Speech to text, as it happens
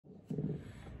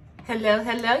Hello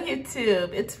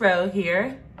YouTube, it's Ro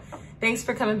here. Thanks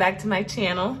for coming back to my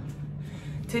channel.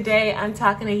 Today I'm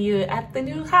talking to you at the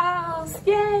new house,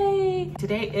 yay!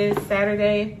 Today is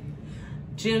Saturday,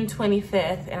 June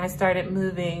 25th, and I started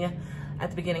moving at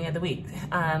the beginning of the week.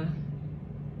 I'm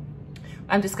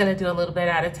just gonna do a little bit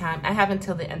at a time. I have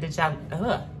until the end of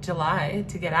July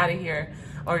to get out of here,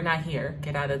 or not here,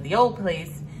 get out of the old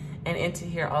place and into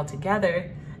here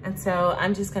altogether. And so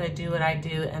I'm just gonna do what I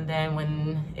do, and then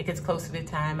when it gets closer to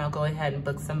time, I'll go ahead and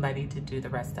book somebody to do the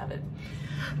rest of it.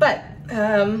 But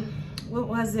what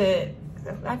was it?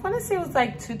 I wanna say it was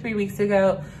like 2-3 weeks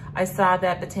ago, I saw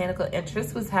that Botanical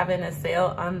Interest was having a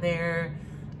sale on their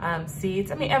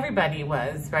seeds. I mean, everybody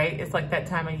was, right? It's like that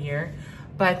time of year.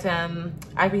 But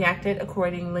I reacted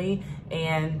accordingly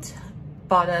and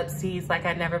bought up seeds like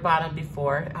I never bought them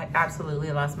before. I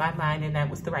absolutely lost my mind, and that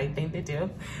was the right thing to do.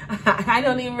 I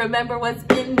don't even remember what's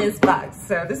in this box,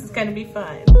 so this is gonna be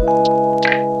fun.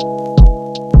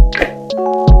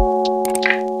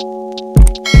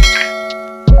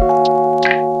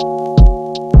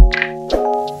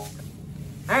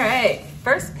 All right,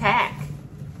 first pack.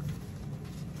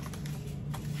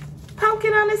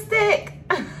 Pumpkin on a stick.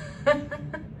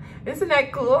 Isn't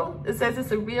that cool? It says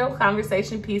it's a real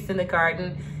conversation piece in the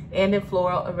garden and in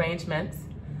floral arrangements.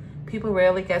 People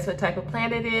rarely guess what type of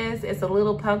plant it is. It's a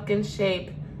little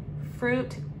pumpkin-shaped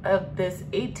fruit of this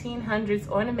 1800s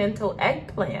ornamental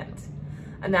eggplant,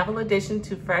 a novel addition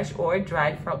to fresh or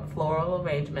dried floral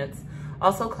arrangements.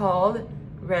 Also called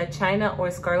red China or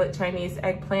scarlet Chinese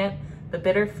eggplant, the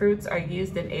bitter fruits are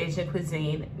used in Asian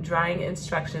cuisine. Drying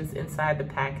instructions inside the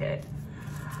packet.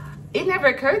 It never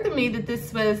occurred to me that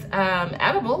this was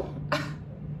edible.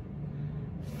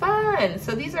 Fun.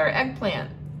 So these are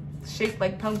eggplant shaped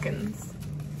like pumpkins.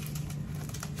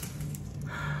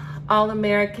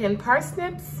 All-American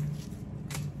parsnips.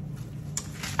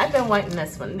 I've been wanting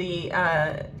this one. The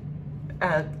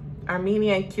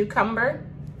Armenian cucumber.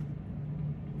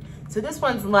 So this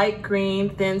one's light green,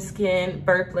 thin skin,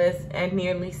 burpless, and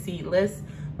nearly seedless.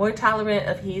 More tolerant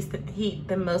of heat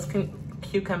than most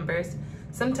cucumbers.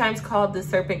 Sometimes called the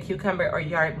serpent cucumber or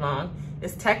yard long,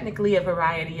 is technically a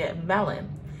variety of melon.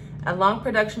 A long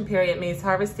production period means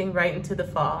harvesting right into the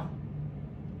fall.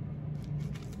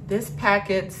 This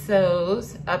packet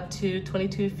sows up to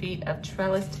 22 feet of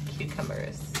trellised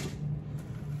cucumbers.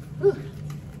 Whew.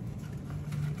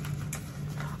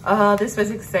 Oh, this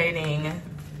was exciting.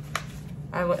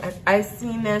 I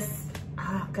seen this,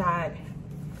 oh God,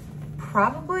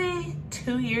 probably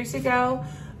 2 years ago.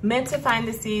 Meant to find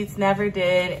the seeds, never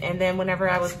did. And then whenever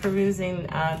I was perusing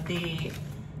the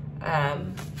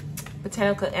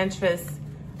Botanical Interest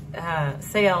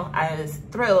sale, I was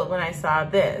thrilled when I saw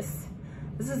this.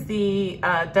 This is the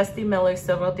Dusty Miller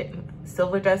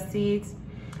Silver Dust seeds.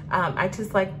 I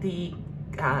just like the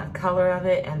color of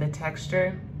it and the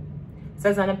texture. It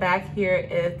says on the back here,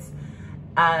 it's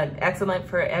excellent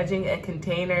for edging and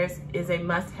containers, is a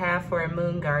must-have for a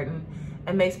moon garden,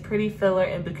 and makes pretty filler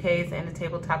in bouquets and a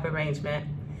tabletop arrangement.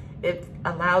 If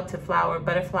allowed to flower,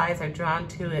 butterflies are drawn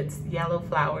to its yellow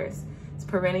flowers. It's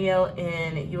perennial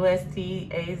in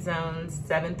USDA zones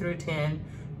 7 through 10,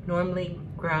 normally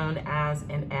grown as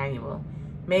an annual.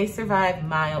 May survive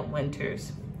mild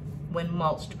winters when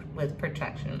mulched with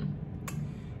protection,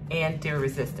 and deer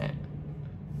resistant.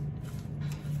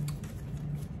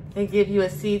 They give you a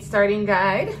seed starting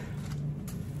guide.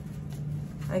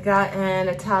 I got an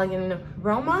Italian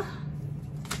Roma.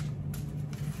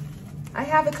 I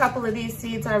have a couple of these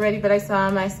seeds already, but I saw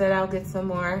them, I said I'll get some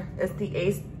more. It's the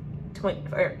Ace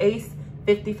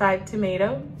 55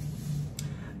 tomato.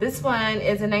 This one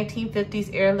is a 1950s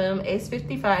heirloom. Ace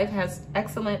 55 has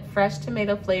excellent fresh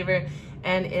tomato flavor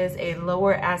and is a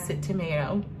lower acid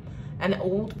tomato. An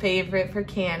old favorite for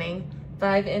canning.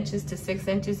 5 inches to 6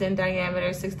 inches in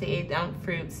diameter, 6 to 8 ounce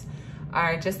fruits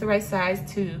are just the right size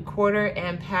to quarter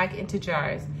and pack into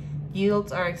jars.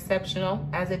 Yields are exceptional.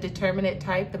 As a determinate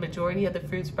type, the majority of the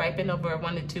fruits ripen over a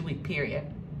 1 to 2 week period.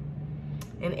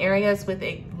 In areas with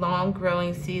a long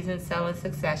growing season, sell in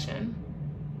succession.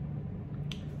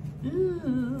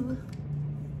 Ooh.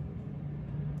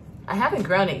 I haven't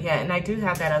grown it yet, and I do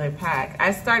have that other pack.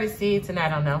 I started seeds, and I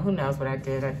don't know, who knows what I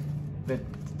did, but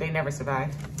they never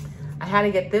survived. I had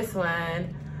to get this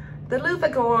one. The Luther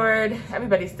gourd,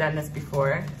 everybody's done this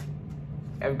before.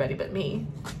 Everybody but me.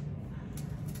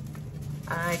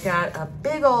 I got a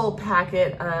big old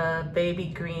packet of baby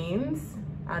greens.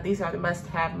 These are the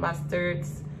must-have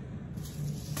mustards.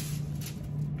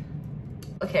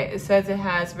 Okay, it says it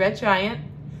has red giant,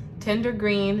 tender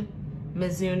green,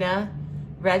 Mizuna,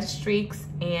 red streaks,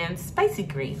 and spicy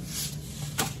green.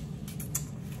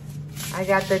 I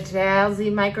got the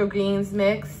Jazzy microgreens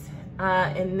mix.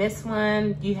 In this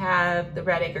one, you have the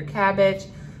red acre cabbage,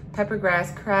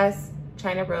 peppergrass cress,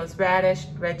 China rose radish,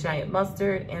 red giant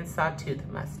mustard, and sawtooth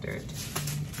mustard.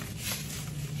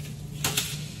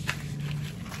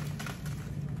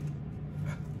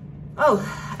 Oh,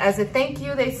 as a thank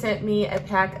you, they sent me a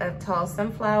pack of tall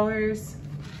sunflowers,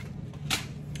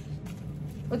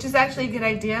 which is actually a good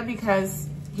idea because,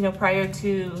 you know, prior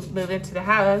to moving to the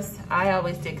house, I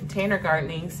always did container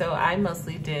gardening, so I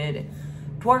mostly did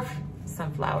dwarf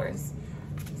sunflowers.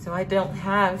 So I don't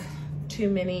have too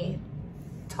many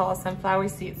tall sunflower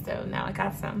seeds, though. Now I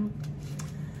got some.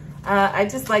 I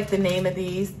just like the name of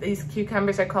these. These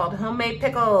cucumbers are called homemade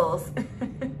pickles.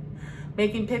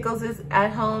 Making pickles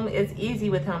at home is easy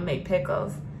with homemade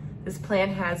pickles. This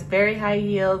plant has very high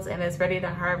yields and is ready to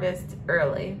harvest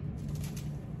early.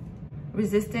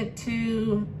 Resistant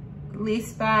to leaf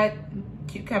spot,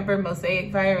 cucumber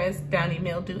mosaic virus, downy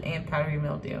mildew, and powdery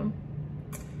mildew.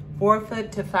 4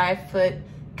 foot to 5 foot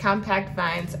compact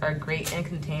vines are great in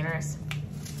containers.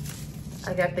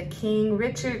 I got the King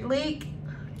Richard leek,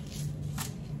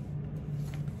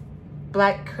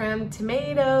 black creme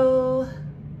tomato.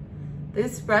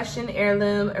 This Russian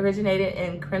heirloom originated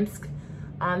in Krimsk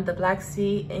on the Black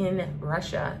Sea in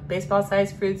Russia.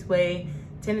 Baseball-sized fruits weigh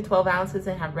 10 to 12 ounces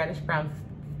and have reddish brown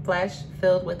flesh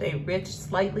filled with a rich,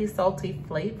 slightly salty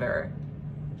flavor.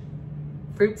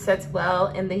 Fruit sets well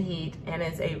in the heat and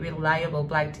is a reliable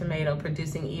black tomato,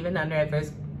 producing even under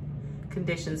adverse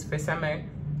conditions for summer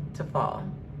to fall.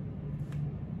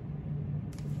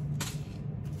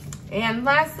 And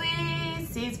lastly,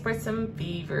 seeds for some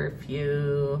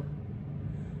feverfew.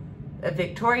 A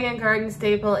Victorian garden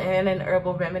staple and an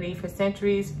herbal remedy for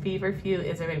centuries, feverfew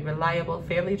is a reliable,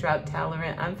 fairly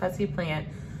drought-tolerant, unfussy plant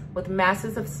with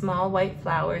masses of small white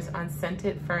flowers on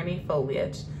scented, ferny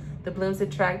foliage. The blooms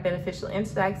attract beneficial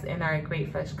insects and are a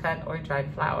great fresh cut or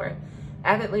dried flower.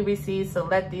 Avidly received, so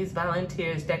let these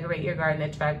volunteers decorate your garden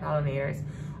and attract pollinators.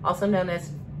 Also known as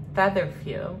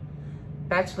featherfew,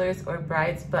 bachelor's or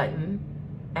bride's button,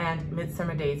 and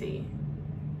midsummer daisy.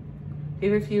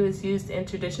 Feverfew is used in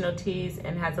traditional teas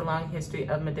and has a long history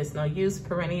of medicinal use,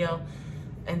 perennial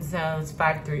in zones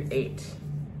 5 through 8.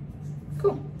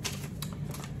 Cool.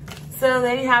 So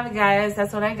there you have it, guys.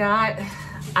 That's what I got.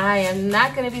 I am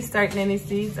not going to be starting any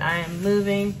seeds. I am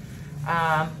moving.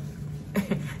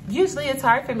 Usually it's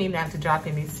hard for me not to drop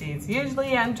any seeds.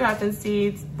 Usually I'm dropping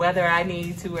seeds whether I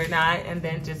need to or not, and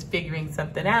then just figuring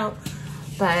something out.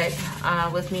 But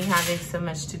with me having so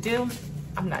much to do,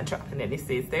 I'm not dropping any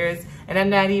seeds. And I'm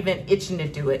not even itching to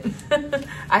do it.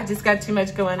 I just got too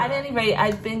much going on. At any rate,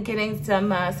 I've been getting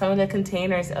some of the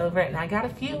containers over, and I got a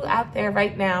few out there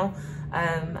right now.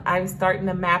 I'm starting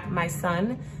to map my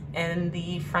sun in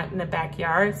the front and the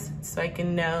backyards so I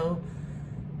can know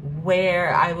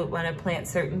where I would want to plant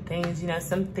certain things. You know,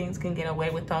 some things can get away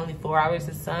with only 4 hours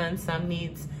of sun. Some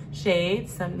needs shade.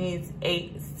 Some needs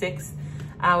 6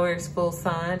 hours full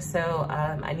sun. So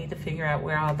I need to figure out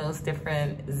where all those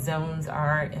different zones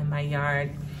are in my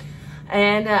yard.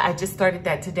 And I just started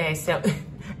that today. So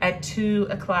at 2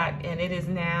 o'clock, and it is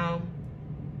now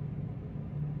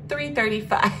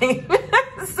 3:35.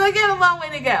 So I got a long way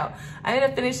to go. I'm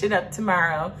gonna finish it up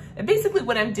tomorrow. And basically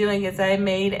what I'm doing is I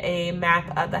made a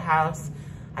map of the house.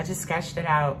 I just sketched it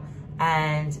out,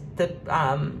 and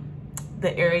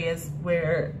the areas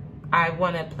where I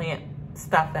wanna plant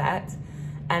stuff at.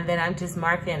 And then I'm just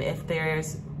marking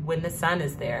when the sun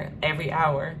is there every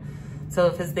hour. So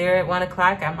if it's there at 1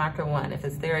 o'clock, I mark a 1. If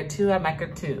it's there at 2, I mark a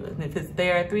 2. And if it's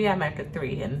there at 3, I mark a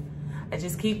 3. And I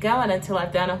just keep going until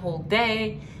I've done a whole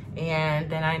day. And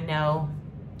then I know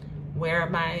where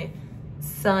my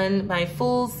sun, my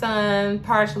full sun,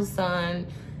 partial sun,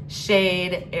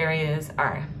 shade areas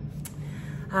are.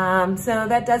 So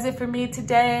that does it for me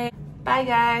today. Bye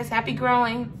guys, happy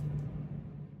growing.